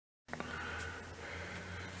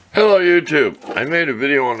Hello YouTube. I made a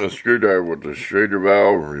video on the screwdriver with the Schrader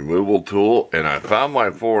valve removal tool, and I found my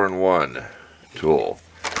 4-in-1 tool.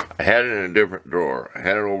 I had it in a different drawer. I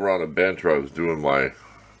had it over on the bench where I was doing my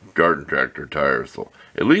garden tractor tires, so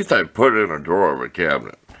at least I put it in a drawer of a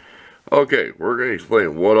cabinet. Okay, we're going to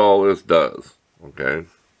explain what all this does. Okay,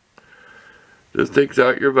 this takes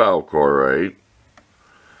out your valve core, right?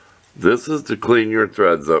 This is to clean your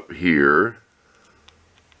threads up here.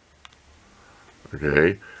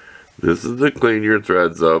 Okay, this is to clean your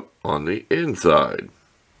threads up on the inside.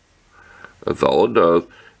 That's all it does.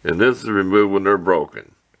 And this is removed when they're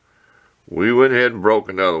broken. We went ahead and broke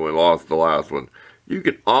another one. We lost the last one. You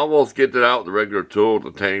can almost get it out with the regular tool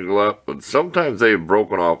with the tangle up, but sometimes they've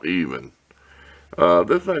broken off even.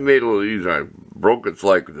 This I made a little easier. I broke it so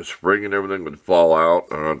like the spring and everything would fall out.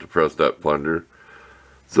 I don't have to press that plunger.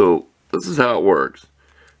 So this is how it works.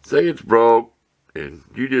 Say it's broke and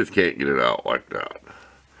you just can't get it out like that.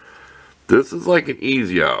 This is like an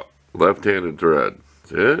easy out, left-handed thread.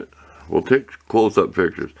 See it? We'll take close-up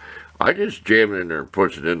pictures. I just jam it in there and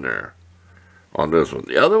push it in there on this one.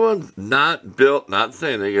 The other one's not built, not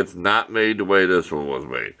saying anything. It's not made the way this one was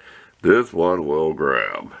made. This one will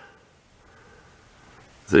grab.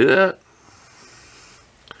 See that?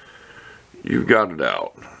 You've got it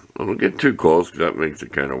out. I don't get too close because that makes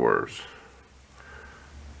it kind of worse.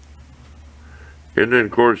 And then,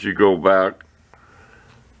 of course, you go back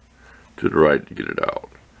to the right to get it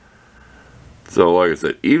out. So, like I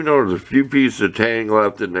said, even though there's a few pieces of tang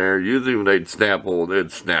left in there, usually when they'd snap off,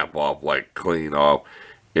 they'd snap off, like clean off,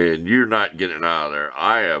 and you're not getting it out of there.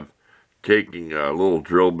 I have taken little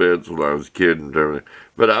drill bits when I was a kid and everything,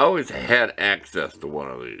 but I always had access to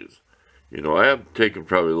one of these. You know, I have taken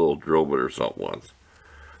probably a little drill bit or something once.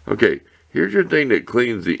 Okay, here's your thing that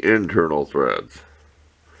cleans the internal threads.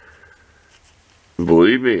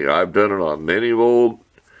 Believe me, I've done it on many old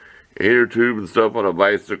inner tube and stuff on a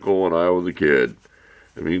bicycle when I was a kid.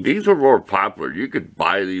 I mean, these are more popular. You could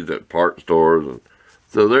buy these at part stores. And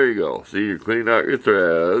so there you go. See, you're cleaning out your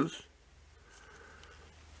threads.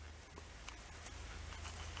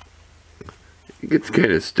 It gets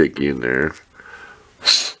kind of sticky in there.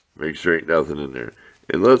 Make sure ain't nothing in there.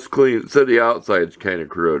 And let's clean, so the outside's kind of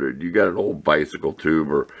corroded. You got an old bicycle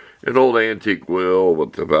tube or an old antique wheel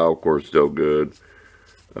with the valve core still good.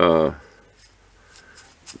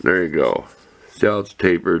 There you go. See how it's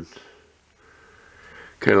tapered?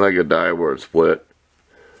 Kind of like a die where it's split.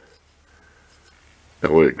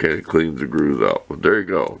 That way it kind of cleans the grooves out. But there you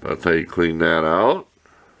go. That's how you clean that out.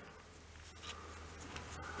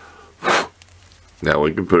 Now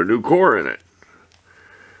we can put a new core in it.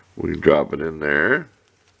 We can drop it in there.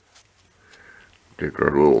 Take our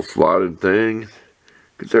little slotted thing.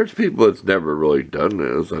 Because there's people that's never really done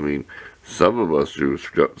this. I mean, some of us who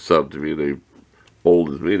sub to me, they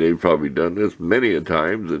old as me, they've probably done this many a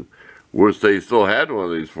times and wish they still had one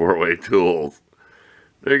of these 4-way tools.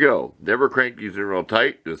 There you go. Never crank these in real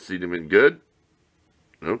tight. Just seat them in good.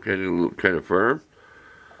 Okay, a little kind of firm.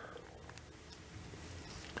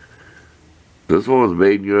 This one was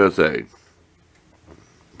made in USA.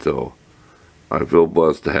 So, I feel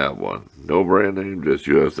blessed to have one. No brand name, just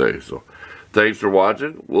USA. So, thanks for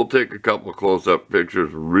watching. We'll take a couple of close-up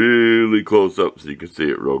pictures, really close up so you can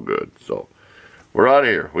see it real good. So, we're out of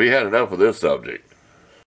here. We had enough of this subject.